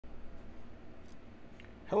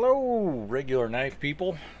Hello, regular knife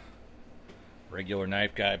people. Regular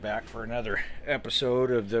knife guy back for another episode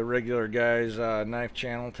of the regular guy's knife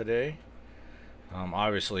channel today.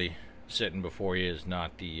 Obviously, sitting before you is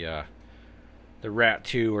not the Rat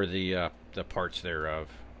 2 or the parts thereof.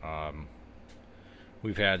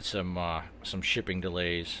 We've had some shipping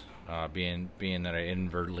delays, being that I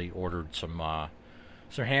inadvertently ordered some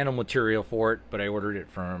handle material for it, but I ordered it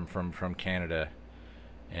from Canada.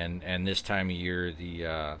 And this time of year,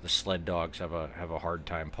 the sled dogs have a hard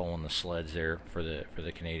time pulling the sleds there for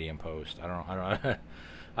the Canadian Post. I don't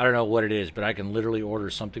I don't know what it is, but I can literally order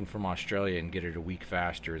something from Australia and get it a week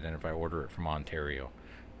faster than if I order it from Ontario.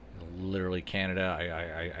 Literally, Canada.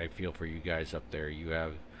 I feel for you guys up there. You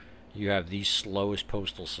have the slowest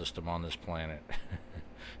postal system on this planet.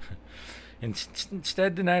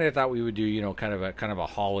 Instead, tonight I thought we would do kind of a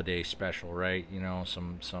holiday special, right?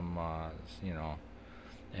 Some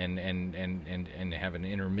and have an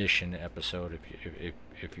intermission episode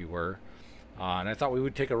if you were. And I thought we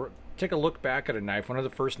would take a look back at a knife. One of the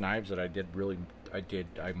first knives that I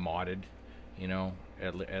modded,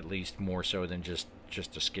 at least more so than just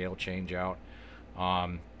a scale change out.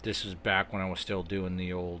 This is back when I was still doing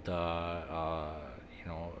the old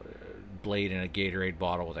blade in a Gatorade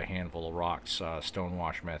bottle with a handful of rocks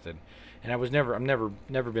stonewash method. And I've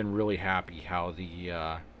never been really happy how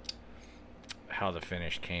the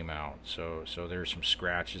finish came out. So there's some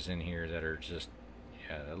scratches in here that are just,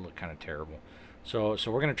 that look kind of terrible. So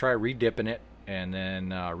we're gonna try redipping it and then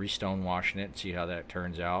re-stone washing it and see how that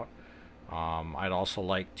turns out. I'd also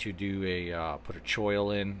like to do put a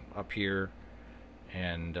choil in up here,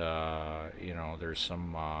 and there's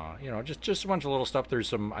some just a bunch of little stuff. There's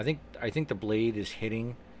some, I think the blade is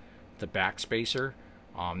hitting the back spacer.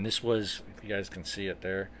 This was, if you guys can see it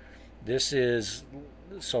there, this is,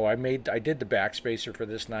 so I did the back spacer for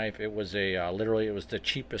this knife. It was literally it was the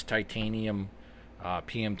cheapest titanium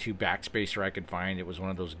PM2 back spacer I could find. It was one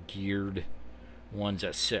of those geared ones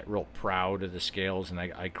that sit real proud of the scales, and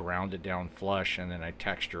I ground it down flush, and then I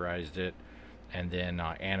texturized it, and then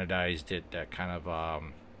anodized it that kind of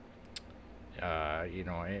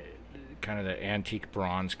kind of the antique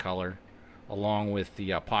bronze color, along with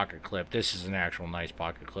the pocket clip. This is an actual nice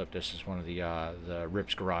pocket clip. This is one of the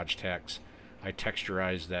Rips Garage Techs. I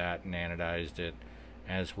texturized that and anodized it,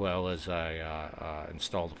 as well as I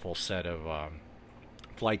installed a full set of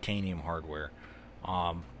Flytanium hardware.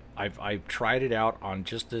 I've tried it out on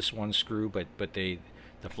just this one screw, but the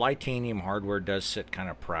Flytanium hardware does sit kind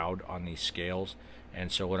of proud on these scales,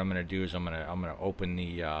 and so what I'm going to do is I'm going to open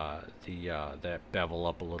that bevel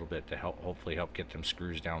up a little bit to hopefully help get them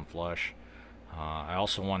screws down flush. I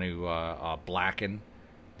also want to blacken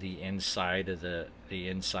the inside of the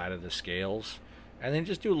scales, and then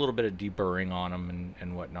just do a little bit of deburring on them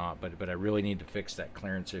and whatnot. But I really need to fix that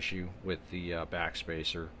clearance issue with the back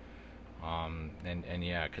spacer. And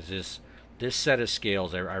yeah, because this set of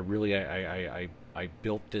scales, I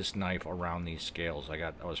built this knife around these scales.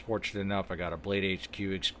 I was fortunate enough. I got a Blade HQ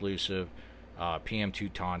exclusive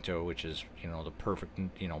PM2 Tanto, which is the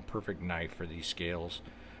perfect knife for these scales.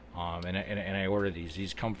 And I ordered these.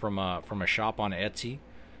 These come from a shop on Etsy,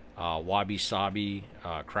 Wabisabi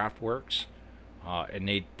Craftworks, and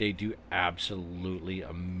they do absolutely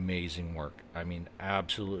amazing work. I mean,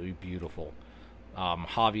 absolutely beautiful.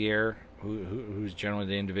 Javier, who's generally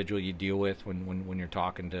the individual you deal with when you're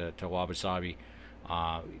talking to Wabisabi,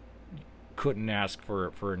 couldn't ask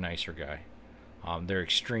for a nicer guy. They're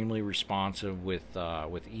extremely responsive with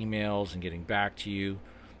emails and getting back to you.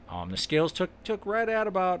 The scales took right at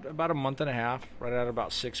about a month and a half, right at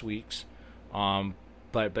about 6 weeks.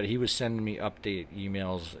 But he was sending me update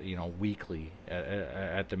emails, weekly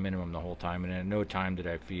at the minimum the whole time, and at no time did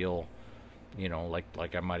I feel,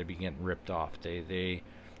 like I might be getting ripped off. They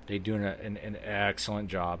doing an excellent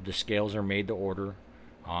job. The scales are made to order,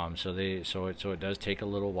 so it does take a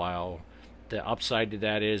little while. The upside to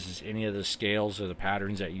that is any of the scales or the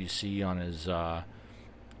patterns that you see on his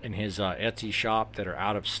in his Etsy shop that are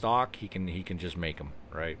out of stock, he can just make them,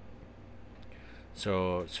 right?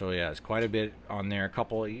 So yeah, it's quite a bit on there.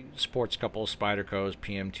 Sports a couple of Spydercos,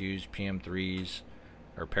 PM2s, PM3s,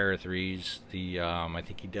 or Para 3s. I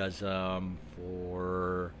think he does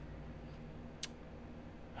for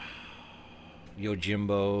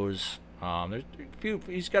Yojimbos. There's a few.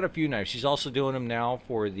 He's got a few knives. He's also doing them now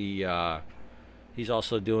for the. He's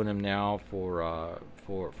also doing them now for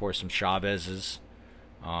some Chavez's.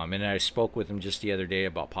 And I spoke with him just the other day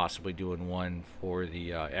about possibly doing one for the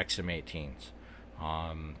XM18s.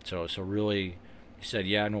 So really, he said,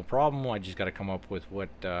 yeah, no problem. I just got to come up with what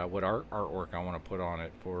artwork I want to put on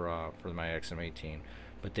it for my XM18.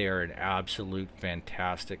 but they are an absolute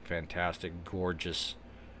fantastic, gorgeous,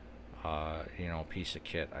 piece of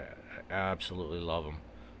kit. I absolutely love them.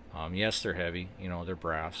 Yes, they're heavy. They're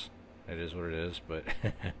brass. It is what it is, but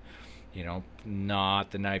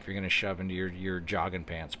not the knife you're going to shove into your jogging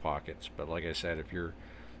pants pockets. But like I said, if you're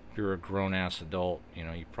a grown-ass adult,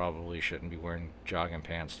 you probably shouldn't be wearing jogging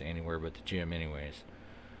pants to anywhere but the gym, anyways.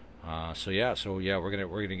 We're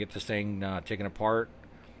gonna get this thing taken apart.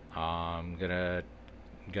 Gonna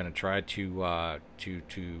try to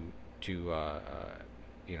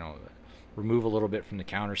remove a little bit from the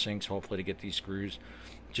countersinks, hopefully to get these screws.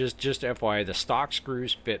 Just FYI, the stock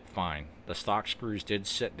screws fit fine. The stock screws did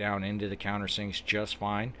sit down into the countersinks just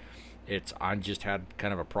fine. I just had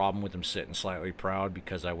kind of a problem with them sitting slightly proud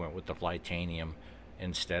because I went with the Flytanium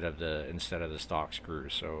instead of the stock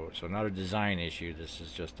screws. So not a design issue. This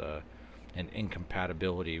is just an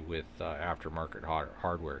incompatibility with aftermarket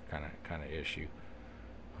hardware kind of issue.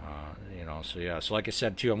 So like I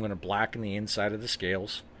said too, I'm going to blacken the inside of the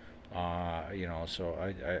scales. So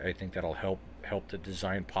I think that'll help the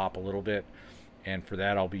design pop a little bit. And for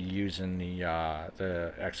that, I'll be using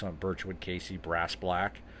the excellent Birchwood Casey Brass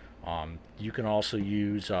Black. You can also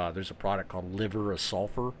use there's a product called Liver of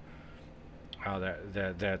Sulfur. That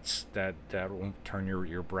will turn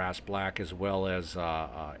your brass black, as well as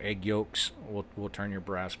egg yolks will turn your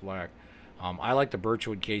brass black. I like the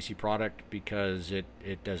Birchwood Casey product because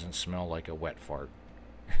it doesn't smell like a wet fart.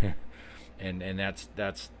 and that's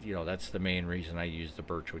the main reason I use the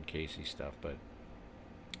Birchwood Casey stuff. But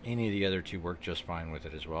any of the other two work just fine with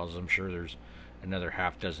it, as well as I'm sure there's another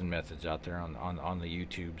half dozen methods out there on the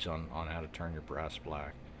YouTubes on how to turn your brass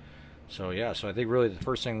black. So I think really the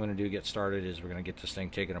first thing I'm going to do to get started is we're going to get this thing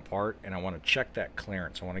taken apart, and I want to check that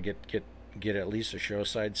clearance. I want to get at least a show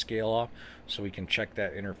side scale off, so we can check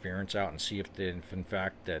that interference out and see if in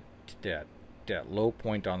fact that low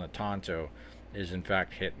point on the Tanto is in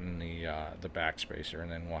fact hitting the backspacer,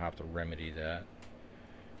 and then we'll have to remedy that.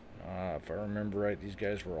 If I remember right, these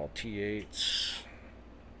guys were all T8s.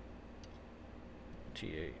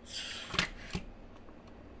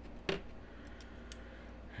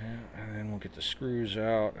 And then we'll get the screws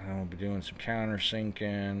out, and we'll be doing some countersinking,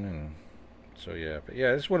 and so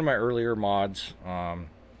this is one of my earlier mods. I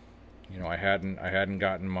hadn't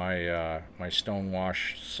gotten my my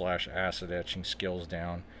stonewash / acid etching skills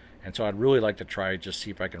down, and so I'd really like to try just see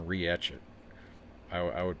if I can re-etch it.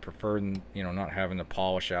 I would prefer not having to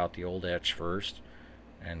polish out the old etch first,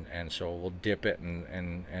 and so we'll dip it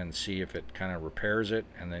and see if it kind of repairs it,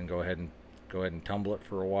 and then go ahead and tumble it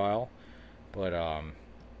for a while. But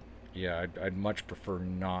I'd much prefer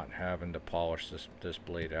not having to polish this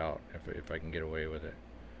blade out if I can get away with it.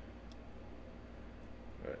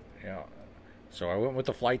 But so I went with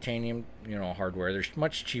the Flytanium hardware. There's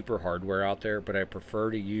much cheaper hardware out there, but I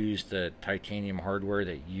prefer to use the titanium hardware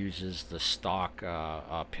that uses the stock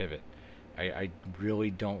pivot. I really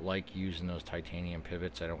don't like using those titanium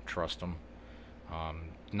pivots. I don't trust them.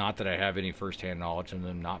 Not that I have any first-hand knowledge of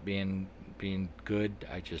them not being good.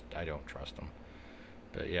 I don't trust them.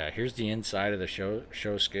 But here's the inside of the show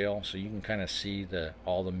scale, so you can kind of see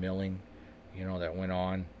all the milling, that went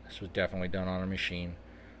on. This was definitely done on a machine.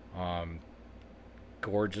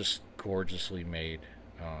 Gorgeously made,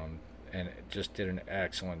 and it just did an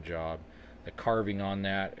excellent job. The carving on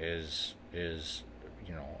that is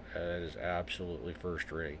absolutely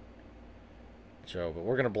first rate. So, but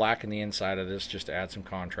we're going to blacken the inside of this just to add some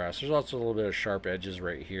contrast. There's also a little bit of sharp edges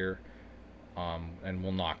right here. And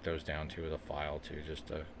we'll knock those down too with a file too, just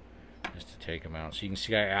to take them out. So you can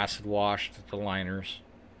see I acid washed the liners.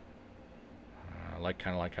 I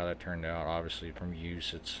kind of like how that turned out. Obviously from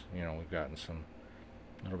use, it's we've gotten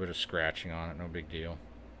a little bit of scratching on it. No big deal.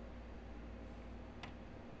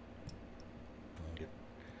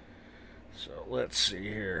 So let's see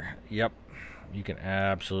here. Yep, you can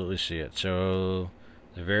absolutely see it. So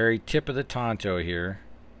the very tip of the Tanto here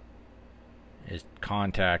is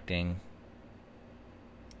contacting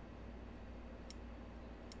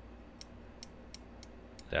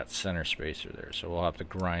that center spacer there, so we'll have to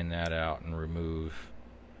grind that out and remove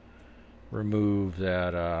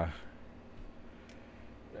that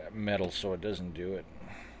metal so it doesn't do it.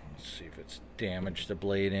 Let's see if it's damaged the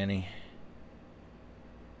blade any.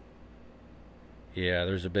 Yeah,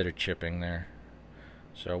 there's a bit of chipping there,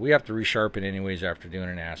 so we have to resharpen anyways after doing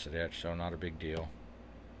an acid etch, so not a big deal.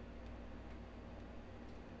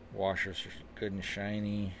 Washers are good and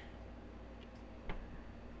shiny.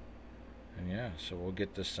 And so we'll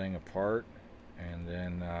get this thing apart, and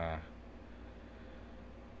then I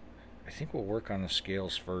think we'll work on the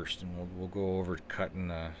scales first, and we'll go over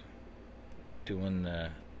cutting doing the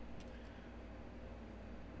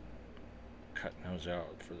cutting those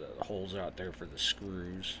out for the holes out there for the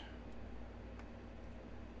screws.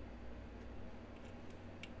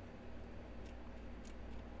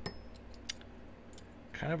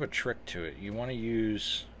 Kind of a trick to it. You want to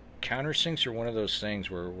use countersinks are one of those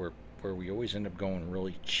things where we always end up going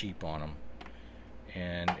really cheap on them,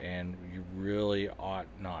 and you really ought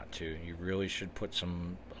not to. You really should put a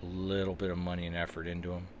little bit of money and effort into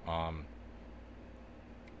them.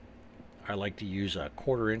 I like to use a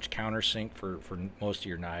 1/4 inch countersink for most of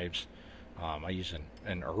your knives. I use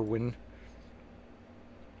an Irwin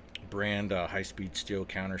brand high-speed steel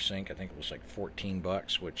countersink. I think it was like 14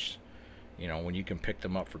 bucks, which, you know, when you can pick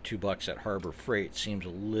them up for 2 bucks at Harbor Freight, seems a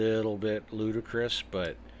little bit ludicrous,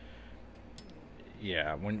 but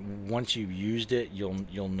yeah, once you've used it,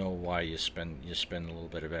 you'll know why you spend a little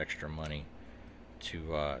bit of extra money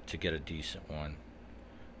to get a decent one.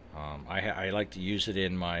 I like to use it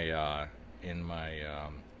in my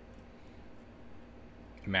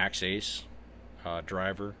Max Ace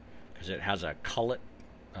driver, because it has a cullet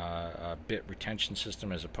bit retention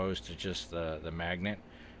system as opposed to just the magnet,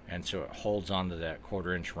 and so it holds onto that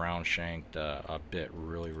 1/4 inch round shanked bit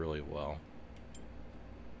really well.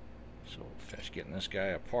 So we'll finish getting this guy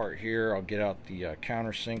apart here. I'll get out the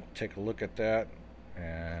countersink, take a look at that,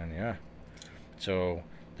 and yeah. So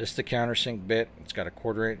this is the countersink bit. It's got a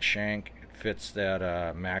 1/4 inch shank. It fits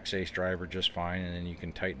that Max Ace driver just fine, and then you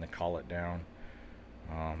can tighten the collet down.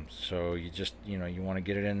 So you just, you know, you want to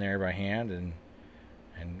get it in there by hand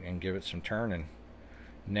and give it some turning.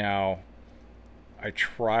 Now, I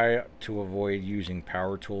try to avoid using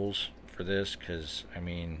power tools for this, because I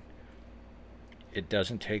mean, it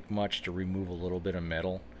doesn't take much to remove a little bit of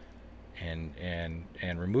metal, and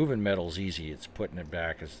removing metal is easy. It's putting it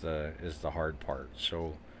back is the hard part.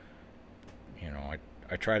 So, you know,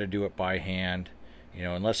 I try to do it by hand, you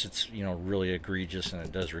know, unless it's, you know, really egregious and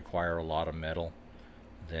it does require a lot of metal,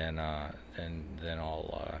 then I'll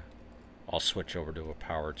switch over to a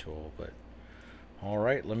power tool. But all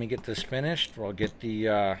right, let me get this finished. I'll get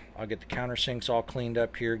the countersinks all cleaned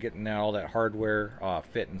up here, getting all that hardware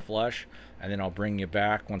fit and flush, and then I'll bring you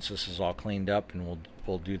back once this is all cleaned up, and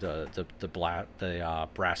we'll do the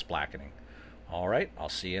brass blackening. All right, I'll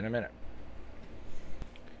see you in a minute.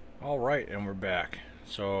 All right, and we're back.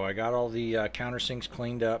 So I got all the countersinks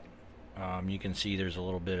cleaned up. You can see there's a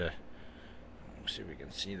little bit of, let's see if we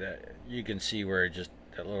can see that. You can see where just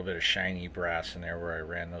a little bit of shiny brass in there where I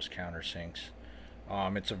ran those countersinks.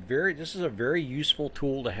 This is a very useful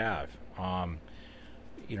tool to have.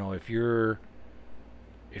 You know, if your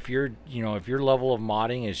level of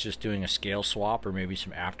modding is just doing a scale swap or maybe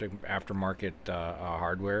some aftermarket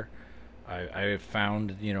hardware, I have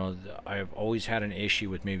found, you know, I've always had an issue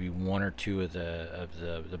with maybe 1 or 2 of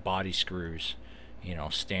the body screws, you know,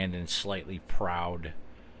 standing slightly proud,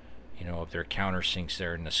 you know, of their countersinks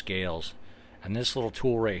there in the scales, and this little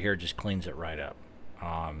tool right here just cleans it right up.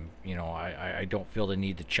 You know, I don't feel the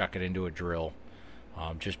need to chuck it into a drill,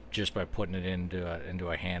 just by putting it into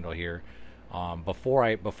a handle here. Before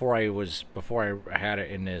I had it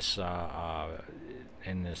in this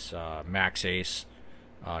Max Ace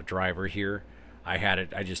driver here,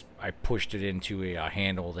 I pushed it into a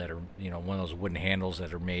handle that are, you know, one of those wooden handles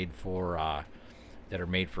that are made for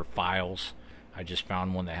files. I just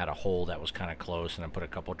found one that had a hole that was kind of close, and I put a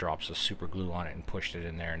couple drops of super glue on it and pushed it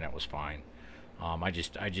in there, and that was fine. I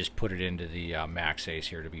just put it into the Max Ace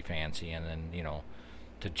here to be fancy, and then, you know,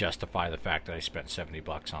 to justify the fact that I spent 70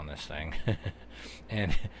 bucks on this thing.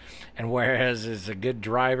 and whereas it's a good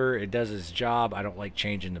driver, it does its job, I don't like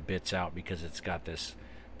changing the bits out because it's got this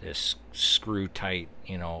screw tight,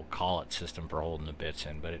 you know, collet system for holding the bits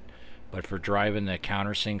in. But for driving the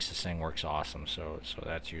countersinks, this thing works awesome. So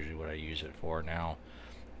that's usually what I use it for now.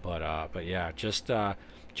 But yeah, just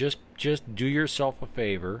do yourself a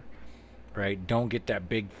favor. Right, don't get that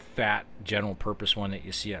big fat general purpose one that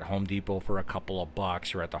you see at Home Depot for a couple of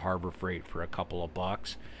bucks, or at the Harbor Freight for a couple of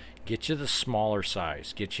bucks. Get you the smaller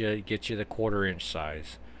size. Get you the 1/4 inch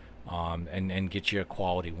size, and get you a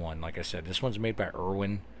quality one. Like I said, this one's made by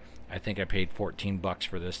Irwin. I think I paid 14 bucks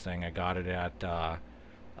for this thing. I got it at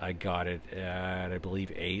I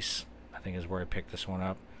believe Ace, I think is where I picked this one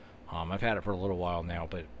up. I've had it for a little while now,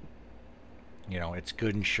 but you know, it's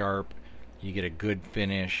good and sharp. You get a good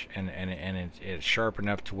finish, and it's sharp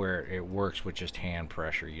enough to where it works with just hand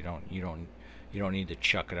pressure. You don't need to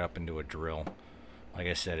chuck it up into a drill. Like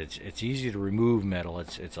I said, it's easy to remove metal.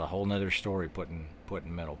 It's a whole nother story putting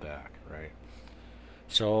metal back, right?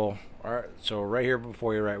 So all right, so right here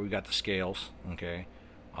before you, right, we got the scales. Okay,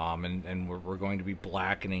 And we're going to be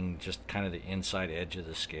blackening just kind of the inside edge of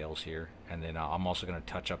the scales here, and then I'm also going to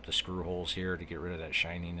touch up the screw holes here to get rid of that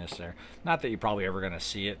shininess there. Not that you're probably ever going to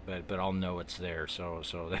see it, but I'll know it's there, so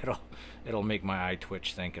it'll make my eye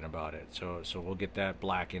twitch thinking about it. So we'll get that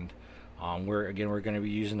blackened. We're going to be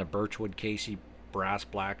using the Birchwood Casey brass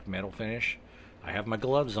black metal finish. I have my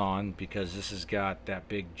gloves on because this has got that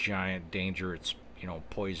big giant danger. It's, you know,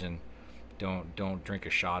 poison. Don't drink a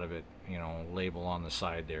shot of it, you know, label on the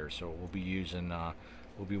side there. So we'll be using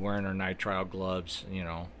we'll be wearing our nitrile gloves, you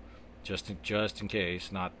know, just in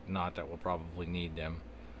case. Not that we'll probably need them,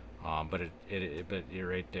 but but you're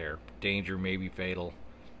right there. Danger may be fatal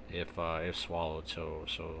if swallowed. So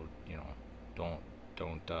you know,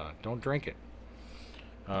 don't drink it.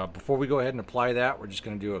 Before we go ahead and apply that, we're just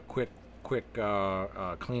going to do a quick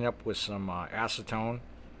cleanup with some acetone.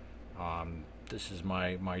 This is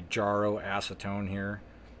my Jarro acetone here.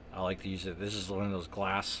 I like to use it. This is one of those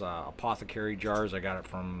glass apothecary jars. I got it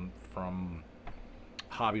from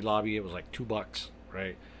Hobby Lobby. It was like $2,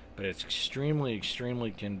 right? But it's extremely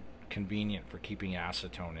convenient for keeping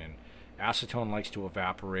acetone in. Acetone likes to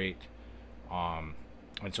evaporate, and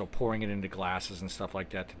so pouring it into glasses and stuff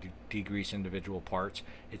like that to degrease individual parts,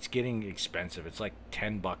 it's getting expensive. It's like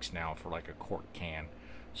 $10 now for like a quart can.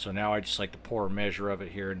 So now I just like to pour a measure of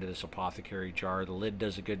it here into this apothecary jar. The lid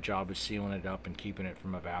does a good job of sealing it up and keeping it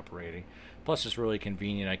from evaporating. Plus it's really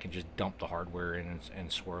convenient. I can just dump the hardware in and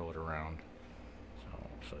swirl it around.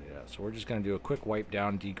 So yeah, so we're just going to do a quick wipe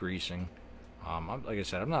down, degreasing. Like I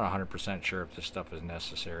said, I'm not 100% sure if this stuff is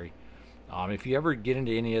necessary. If you ever get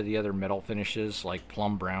into any of the other metal finishes like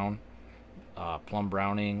plum browning,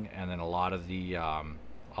 and then a lot of the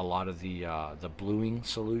bluing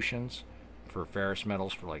solutions for ferrous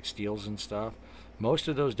metals, for like steels and stuff, most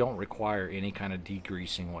of those don't require any kind of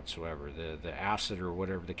degreasing whatsoever. The acid or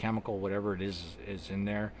whatever, the chemical, whatever it is in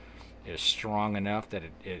there, is strong enough that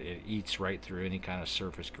it eats right through any kind of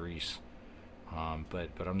surface grease. But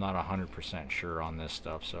I'm not 100% sure on this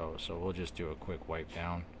stuff, so we'll just do a quick wipe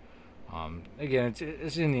down. Again,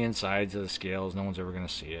 it's in the insides of the scales. No one's ever going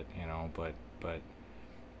to see it, you know, but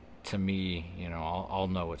to me, you know, I'll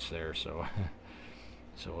know it's there, so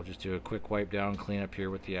so we'll just do a quick wipe down, clean up here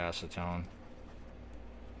with the acetone.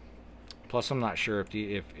 Plus, I'm not sure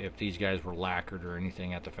if these guys were lacquered or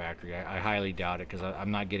anything at the factory. I highly doubt it, because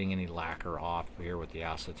I'm not getting any lacquer off here with the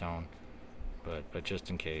acetone. But just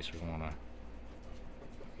in case,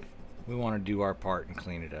 we want to do our part and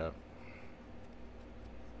clean it up.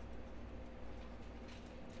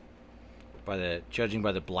 Judging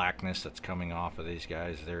by the blackness that's coming off of these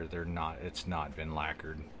guys, it's not been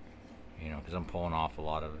lacquered, you know, because I'm pulling off a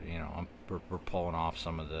lot of, you know, we're pulling off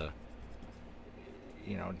some of the,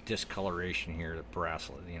 you know, discoloration here that brass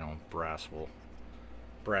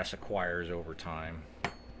acquires over time.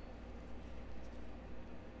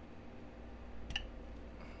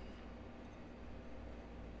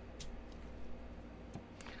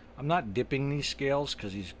 I'm not dipping these scales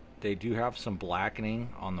because they do have some blackening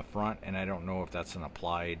on the front, and I don't know if that's an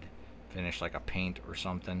applied finish like a paint or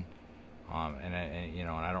something. And you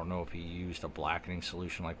know, and I don't know if he used a blackening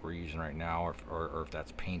solution like we're using right now, or if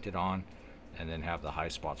that's painted on and then have the high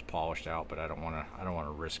spots polished out. But I don't want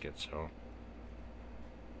to risk it, so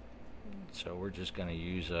we're just going to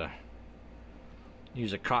use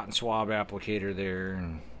a cotton swab applicator there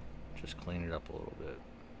and just clean it up a little bit.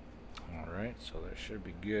 All right, so that should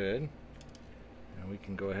be good. And we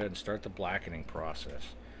can go ahead and start the blackening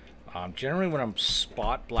process. Generally, when I'm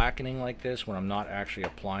spot blackening like this, when I'm not actually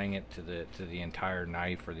applying it to the entire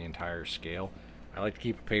knife or the entire scale, I like to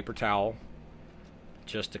keep a paper towel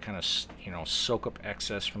just to kind of, you know, soak up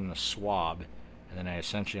excess from the swab, and then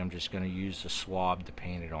I'm just going to use the swab to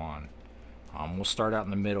paint it on. We'll start out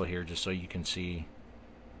in the middle here just so you can see,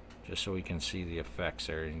 just so we can see the effects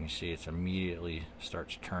there. You can see it's immediately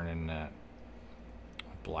starts turning that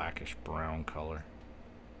blackish brown color.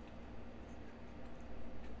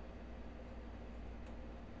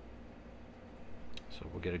 So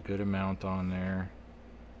we'll get a good amount on there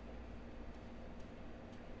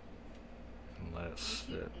and let it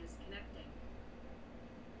sit.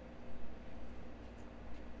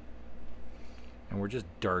 And we're just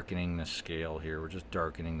darkening the scale here. We're just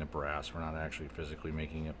darkening the brass. We're not actually physically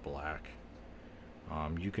making it black.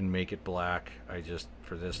 You can make it black. I just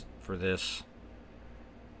for this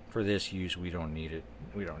use, we don't need it.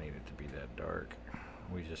 We don't need it to be that dark.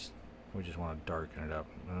 We just want to darken it up.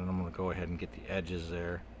 And I'm going to go ahead and get the edges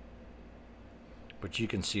there. But you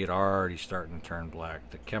can see it already starting to turn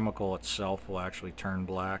black. The chemical itself will actually turn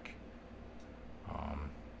black.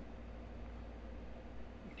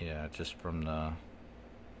 Yeah, just from the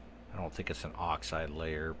I don't think it's an oxide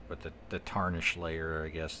layer, but the tarnish layer, I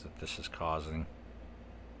guess, that this is causing.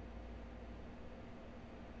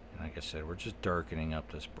 And like I said, we're just darkening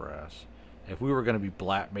up this brass. If we were going to be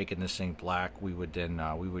black, making this thing black, we would then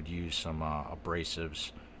we would use some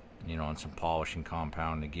abrasives, you know, and some polishing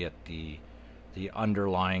compound to get the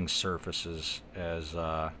underlying surfaces as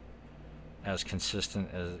consistent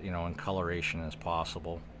as, you know, in coloration as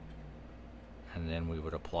possible. And then we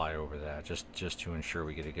would apply over that just to ensure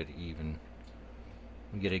we get a good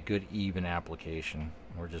even application.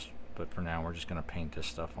 But for now we're just going to paint this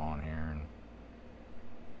stuff on here, and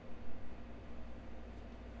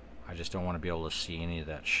I just don't want to be able to see any of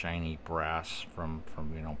that shiny brass from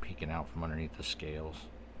you know, peeking out from underneath the scales.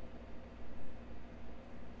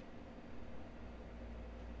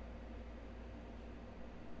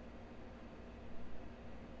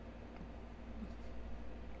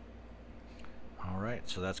 Alright,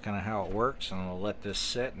 so that's kind of how it works, and I'll let this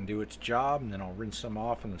sit and do its job, and then I'll rinse them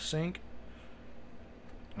off in the sink,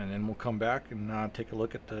 and then we'll come back and take a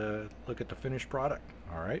look at the finished product.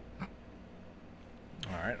 Alright.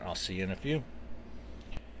 Alright, I'll see you in a few.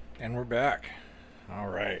 And we're back.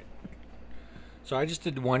 Alright. So I just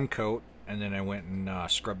did one coat, and then I went and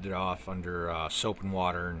scrubbed it off under soap and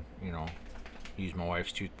water, and, you know, used my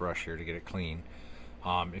wife's toothbrush here to get it clean.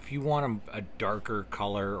 If you want a darker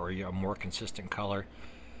color or a more consistent color,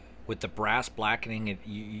 with the brass blackening,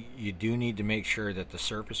 you do need to make sure that the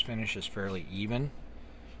surface finish is fairly even.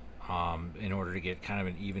 In order to get kind of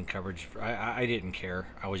an even coverage. I didn't care.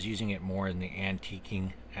 I was using it more in the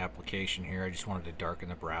antiquing application here. I just wanted to darken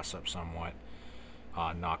the brass up somewhat,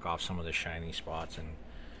 knock off some of the shiny spots,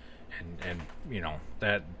 and you know,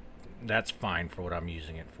 that's fine for what I'm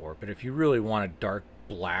using it for. But if you really want a dark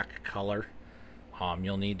black color,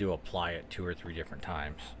 you'll need to apply it 2 or 3 different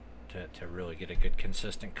times to really get a good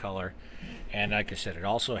consistent color. And like I said, it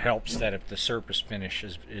also helps that if the surface finish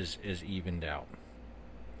is evened out.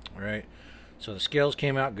 Alright, so the scales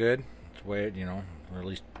came out good. That's the way it, you know, or at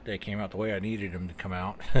least they came out the way I needed them to come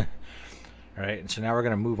out. Alright, and so now we're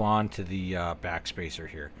going to move on to the backspacer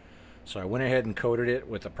here. So I went ahead and coated it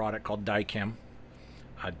with a product called Dychem.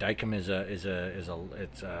 Dychem is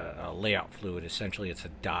a layout fluid. Essentially, it's a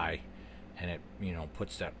dye, and it, you know,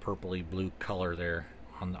 puts that purpley blue color there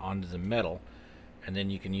onto the metal, and then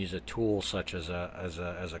you can use a tool such as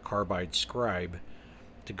a carbide scribe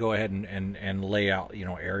to go ahead and lay out, you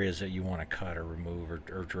know, areas that you want to cut or remove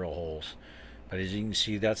or drill holes. But as you can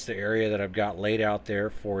see, that's the area that I've got laid out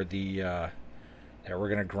there for the that we're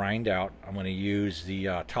going to grind out. I'm going to use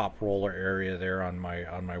the top roller area there on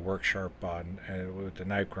my work sharp with the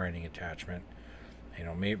knife grinding attachment. You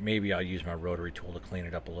know, maybe I'll use my rotary tool to clean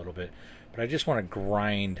it up a little bit, but I just want to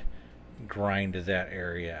grind that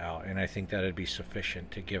area out, and I think that'd be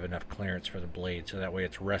sufficient to give enough clearance for the blade, so that way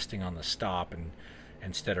it's resting on the stop and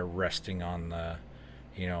instead of resting on the,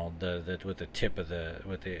 you know, with the tip of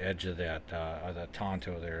with the edge of that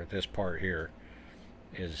Tanto there. This part here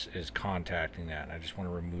is contacting that, and I just want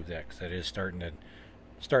to remove that because that is starting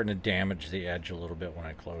to damage the edge a little bit when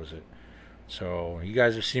I close it. So you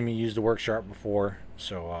guys have seen me use the work sharp before,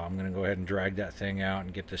 so I'm going to go ahead and drag that thing out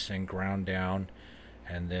and get this thing ground down,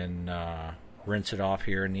 and then rinse it off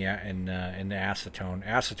here in the acetone.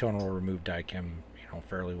 Acetone will remove Dychem, you know,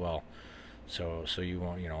 fairly well. So you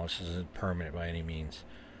won't, you know, this isn't permanent by any means.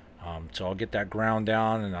 So I'll get that ground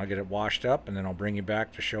down, and I'll get it washed up, and then I'll bring you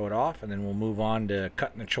back to show it off, and then we'll move on to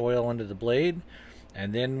cutting the choil into the blade,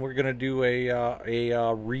 and then we're gonna do a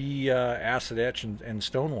acid etch and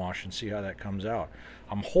stone wash and see how that comes out.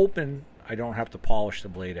 I'm hoping I don't have to polish the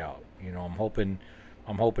blade out. You know, I'm hoping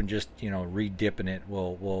just, you know, re-dipping it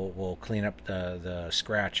will clean up the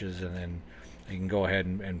scratches, and then you can go ahead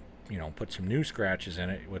and you know, put some new scratches in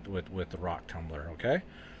it with the rock tumbler. Okay.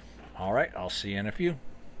 All right, I'll see you in a few.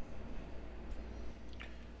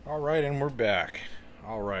 All right, and we're back.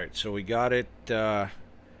 All right, so we got it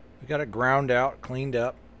ground out, cleaned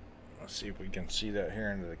up. Let's see if we can see that here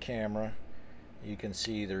into the camera. You can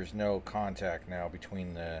see there's no contact now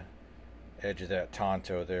between the edge of that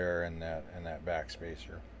Tanto there and that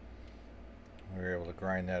backspacer. We were able to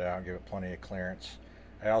grind that out and give it plenty of clearance.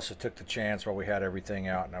 I also took the chance while we had everything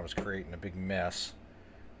out and I was creating a big mess.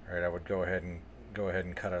 All right, I would go ahead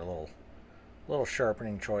and cut a little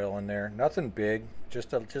sharpening choil in there. Nothing big,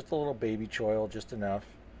 just a little baby choil, just enough.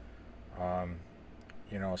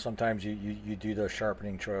 You know, sometimes you do those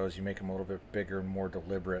sharpening choils, you make them a little bit bigger and more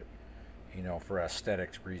deliberate, you know, for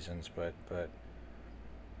aesthetics reasons, but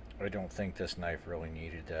I don't think this knife really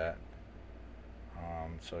needed that.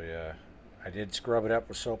 So yeah, I did scrub it up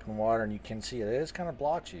with soap and water, and you can see it is kind of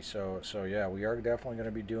blotchy. So yeah, we are definitely going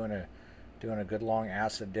to be doing Doing a good long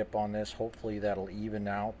acid dip on this. Hopefully that'll even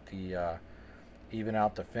out the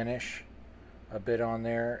finish a bit on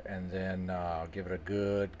there, and then give it a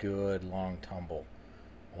good long tumble.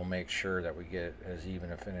 We'll make sure that we get as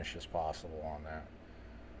even a finish as possible on that.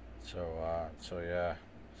 So yeah,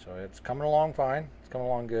 so it's coming along fine. It's coming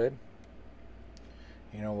along good.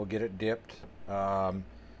 You know, we'll get it dipped. Cleaning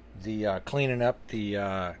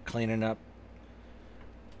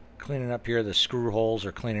up here the screw holes,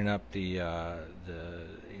 or cleaning up the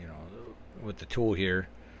with the tool here.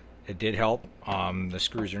 It did help. The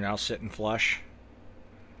screws are now sitting flush.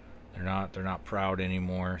 They're not proud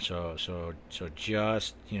anymore. So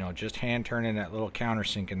just hand turning that little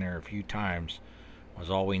countersink in there a few times was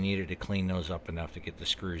all we needed to clean those up enough to get the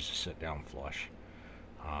screws to sit down flush.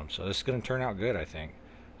 So this is going to turn out good, I think.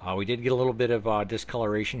 We did get a little bit of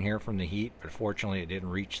discoloration here from the heat, but fortunately it didn't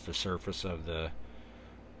reach the surface of the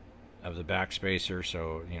back spacer,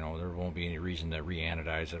 so there won't be any reason to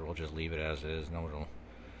re-anodize it. We'll just leave it as is.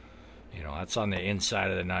 That's on the inside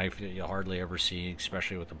of the knife that you'll hardly ever see,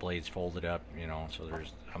 especially with the blades folded up. So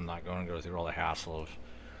I'm not going to go through all the hassle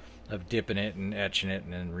of dipping it and etching it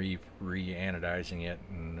and then re-anodizing it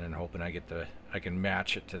and then hoping I can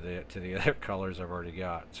match it to the other colors I've already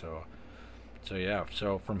got. So yeah.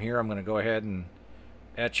 So from here I'm going to go ahead and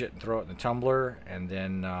etch it and throw it in the tumbler, and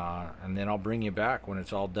then I'll bring you back when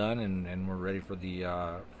it's all done and we're ready for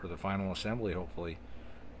the final assembly, hopefully.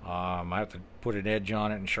 I have to put an edge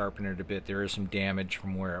on it and sharpen it a bit. There is some damage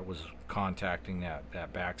from where it was contacting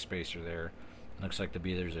that back spacer there. Looks like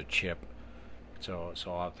there's a chip, so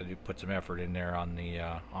I'll have to put some effort in there on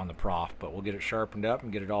the prof, but we'll get it sharpened up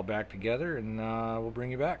and get it all back together, and we'll bring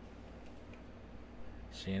you back.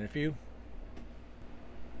 See you in a few.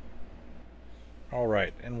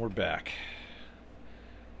 Alright, and we're back.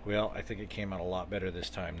 Well, I think it came out a lot better this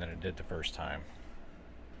time than it did the first time.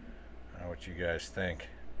 I don't know what you guys think.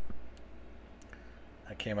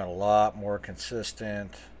 It came out a lot more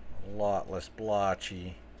consistent, a lot less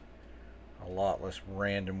blotchy, a lot less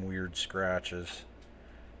random weird scratches.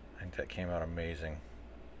 I think that came out amazing.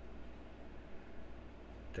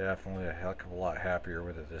 Definitely a heck of a lot happier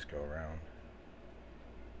with it this go around.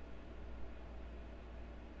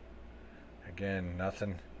 Again,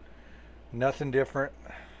 nothing different.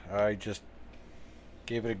 I just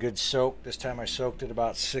gave it a good soak. This time I soaked it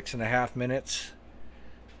about 6.5 minutes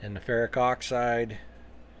in the ferric oxide.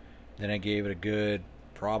 Then I gave it a good,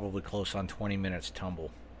 probably close on 20 minutes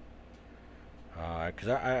tumble. Because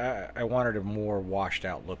I wanted a more washed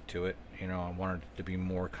out look to it. I wanted it to be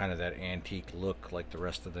more kind of that antique look like the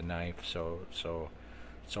rest of the knife. So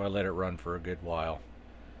I let it run for a good while.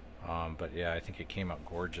 But yeah, I think it came out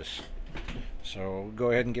gorgeous. So we'll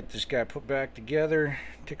go ahead and get this guy put back together,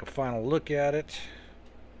 take a final look at it.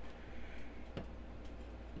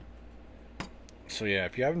 So yeah,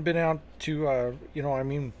 if you haven't been out to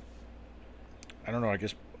I don't know, I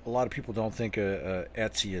guess a lot of people don't think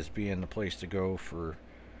Etsy as being the place to go for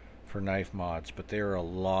knife mods, but there are a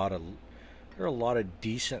lot of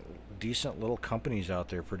decent little companies out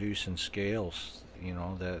there producing scales,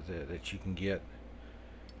 that you can get,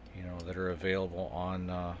 that are available on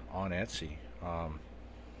Etsy.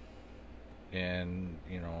 And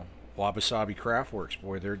Wabisabi Craftworks,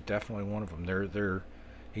 boy, they're definitely one of them.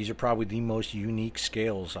 These are probably the most unique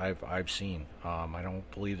scales I've seen. I don't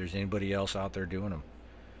believe there's anybody else out there doing them,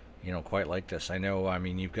 quite like this. I know,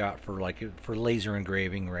 you've got for laser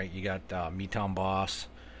engraving, right? You got Mitan Boss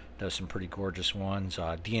does some pretty gorgeous ones.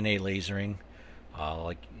 DNA lasering,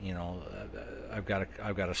 I've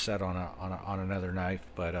got a set on another knife,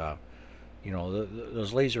 but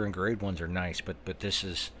those laser engraved ones are nice, but this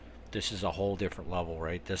is a whole different level,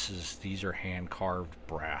 right? These are hand carved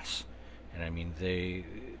brass. And they,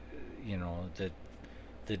 the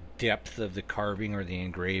depth of the carving or the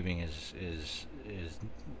engraving is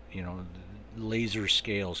laser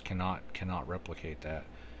scales cannot replicate that.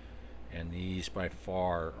 And these by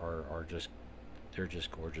far are just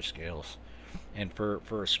gorgeous scales. And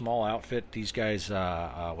for a small outfit, these guys,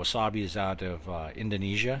 Wasabi is out of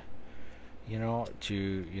Indonesia.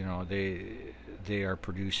 They are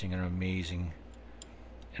producing an amazing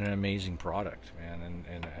product, man,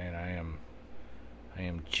 and I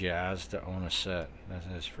am jazzed to own a set. That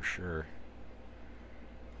is for sure.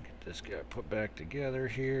 Get this guy put back together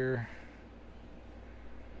here.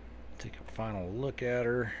 Take a final look at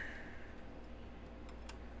her.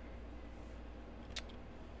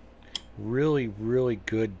 Really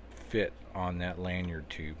good fit on that lanyard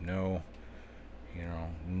tube. No,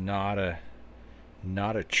 not a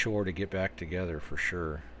chore to get back together for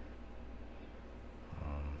sure.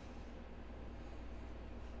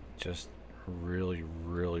 Just Really,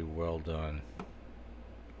 really well done.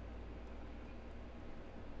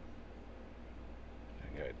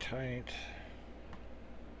 I got it tight.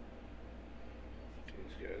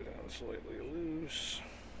 These guys down slightly loose.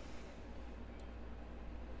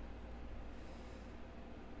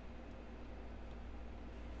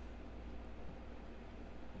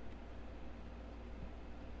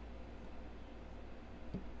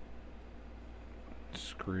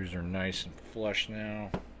 Screws are nice and flush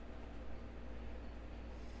now.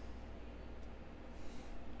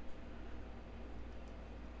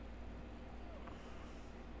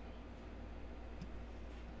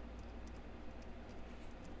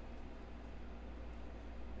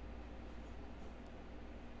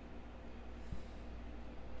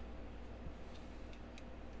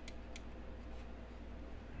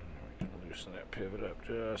 We can loosen that pivot up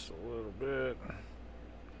just a little bit.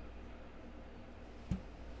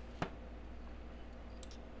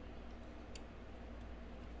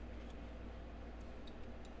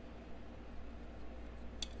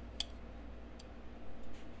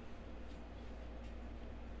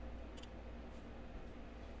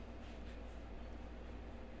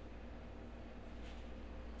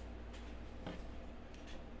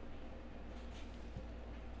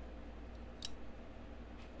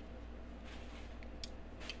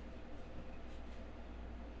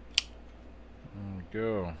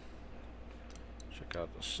 Go. Check out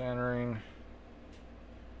the centering.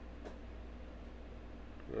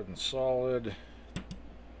 Good and solid.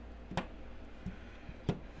 Get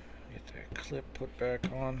that clip put back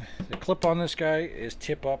on. The clip on this guy is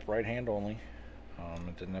tip up, right hand only.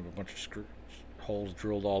 It didn't have a bunch of holes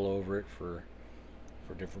drilled all over it for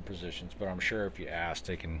different positions, but I'm sure if you asked,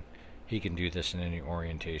 he can do this in any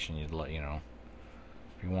orientation you'd let you know.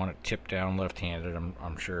 If you want it tipped down left-handed,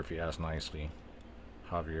 I'm sure if you ask nicely,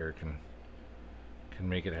 Javier can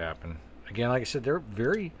make it happen. Again, like I said, they're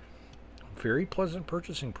very, very pleasant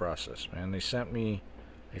purchasing process, man. They sent me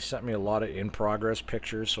a lot of in-progress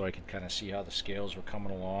pictures so I could kind of see how the scales were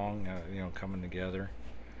coming along, you know, coming together.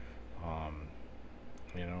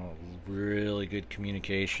 You know, really good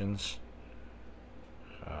communications.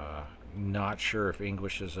 Not sure if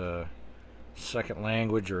English is a second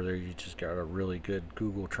language or you just got a really good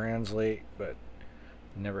Google Translate, but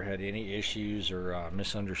never had any issues or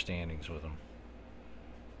misunderstandings with them.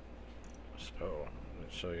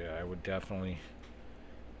 So yeah, I would definitely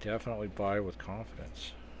buy with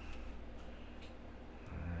confidence.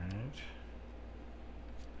 Alright.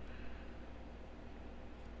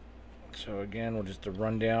 So again, we'll just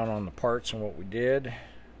run down on the parts and what we did.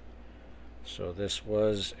 So this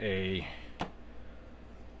was a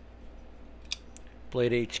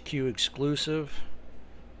Blade HQ exclusive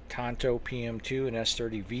Tanto PM2 and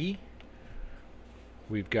S30V.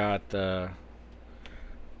 We've got the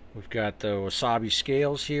Wabisabi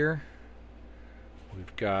scales here.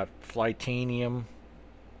 We've got Flytanium,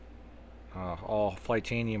 all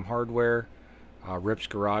Flytanium hardware. Rips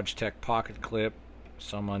Garage Tech pocket clip,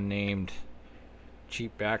 some unnamed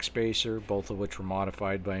cheap backspacer, both of which were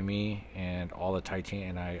modified by me, and all the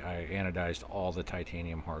titanium. I anodized all the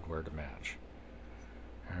titanium hardware to match.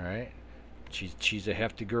 All right. She's a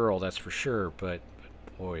hefty girl, that's for sure, but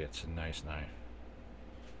boy, it's a nice knife.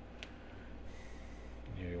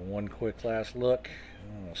 Give you one quick last look,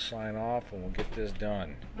 and we'll sign off and we'll get this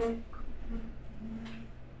done. Alright.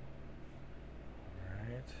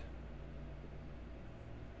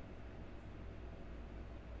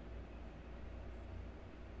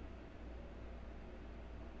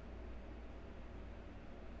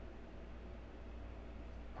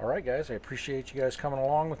 Alright guys, I appreciate you guys coming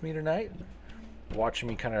along with me tonight, watching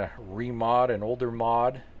me kind of remod an older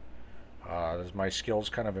mod. As my skills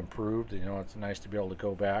kind of improved, you know, it's nice to be able to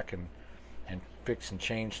go back and fix and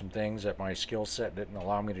change some things that my skill set didn't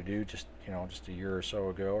allow me to do just a year or so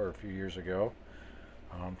ago or a few years ago.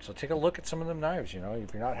 So take a look at some of them knives. You know,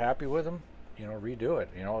 if you're not happy with them, you know, redo it.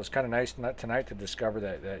 You know, it's kind of nice tonight to discover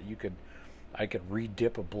that I could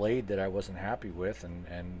re-dip a blade that I wasn't happy with,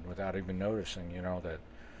 and without even noticing, you know, that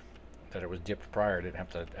it was dipped prior. I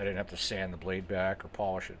didn't have to sand the blade back or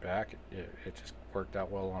polish it back. It just worked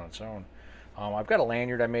out well on its own. I've got a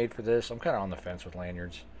lanyard I made for this. I'm kind of on the fence with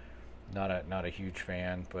lanyards. Not a huge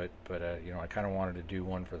fan, but you know, I kind of wanted to do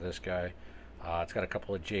one for this guy. It's got a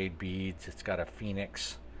couple of jade beads. It's got a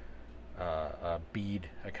phoenix bead.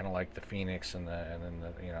 I kind of like the phoenix and then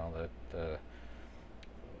the you know the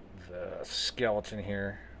skeleton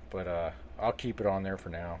here, but I'll keep it on there for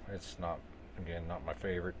now. It's not, again, not my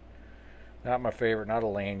favorite. Not my favorite. Not a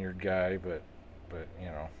lanyard guy, but you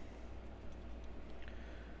know,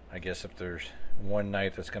 I guess if there's one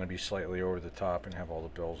knife that's going to be slightly over the top and have all the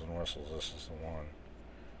bells and whistles. This is the one.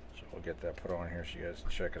 So we'll get that put on here so you guys can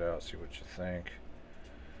check it out, see what you think.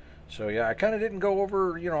 So yeah, I kind of didn't go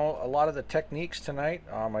over, you know, a lot of the techniques tonight.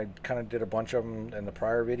 I kind of did a bunch of them in the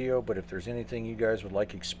prior video, but if there's anything you guys would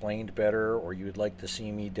like explained better, or you would like to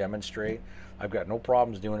see me demonstrate, I've got no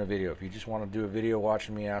problems doing a video. If you just want to do a video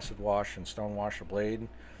watching me acid wash and stone wash a blade,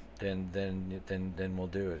 then we'll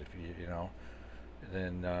do it. If you know,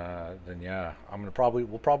 then yeah,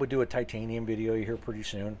 we'll probably do a titanium video here pretty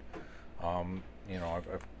soon. You know,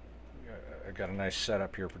 I've got a nice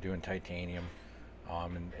setup here for doing titanium.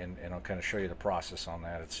 And I'll kind of show you the process on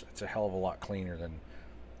that. It's a hell of a lot cleaner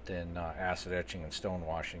than acid etching and stone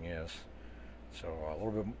washing is. So a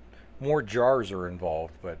little bit more jars are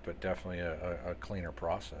involved, but definitely a cleaner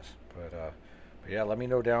process. But yeah, let me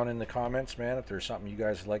know down in the comments, man, if there's something you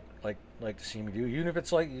guys like to see me do. Even if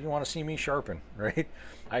it's like you want to see me sharpen, right?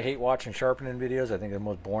 I hate watching sharpening videos. I think they're the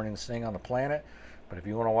most boring thing on the planet. But if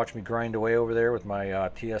you want to watch me grind away over there with my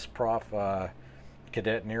TS Prof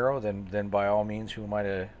Cadet Nero, then by all means, who am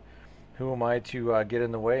I to get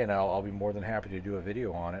in the way? And I'll be more than happy to do a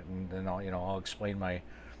video on it, and then I'll explain my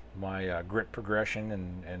grit progression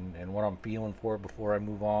and what I'm feeling for it before I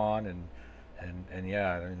move on, and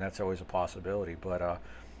yeah, I mean, that's always a possibility. But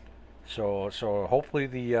so hopefully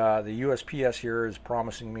the USPS here is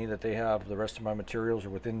promising me that they have the rest of my materials are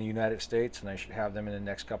within the United States, and I should have them in the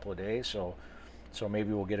next couple of days. So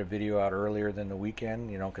maybe we'll get a video out earlier than the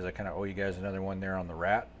weekend, you know, because I kind of owe you guys another one there on the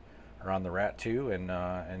Rat, or on the Rat 2, and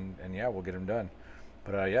yeah, we'll get them done.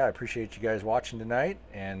 But yeah, I appreciate you guys watching tonight,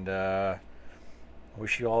 and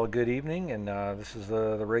wish you all a good evening. And this is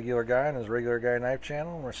the Regular Guy on his Regular Guy Knife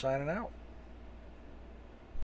channel, and we're signing out.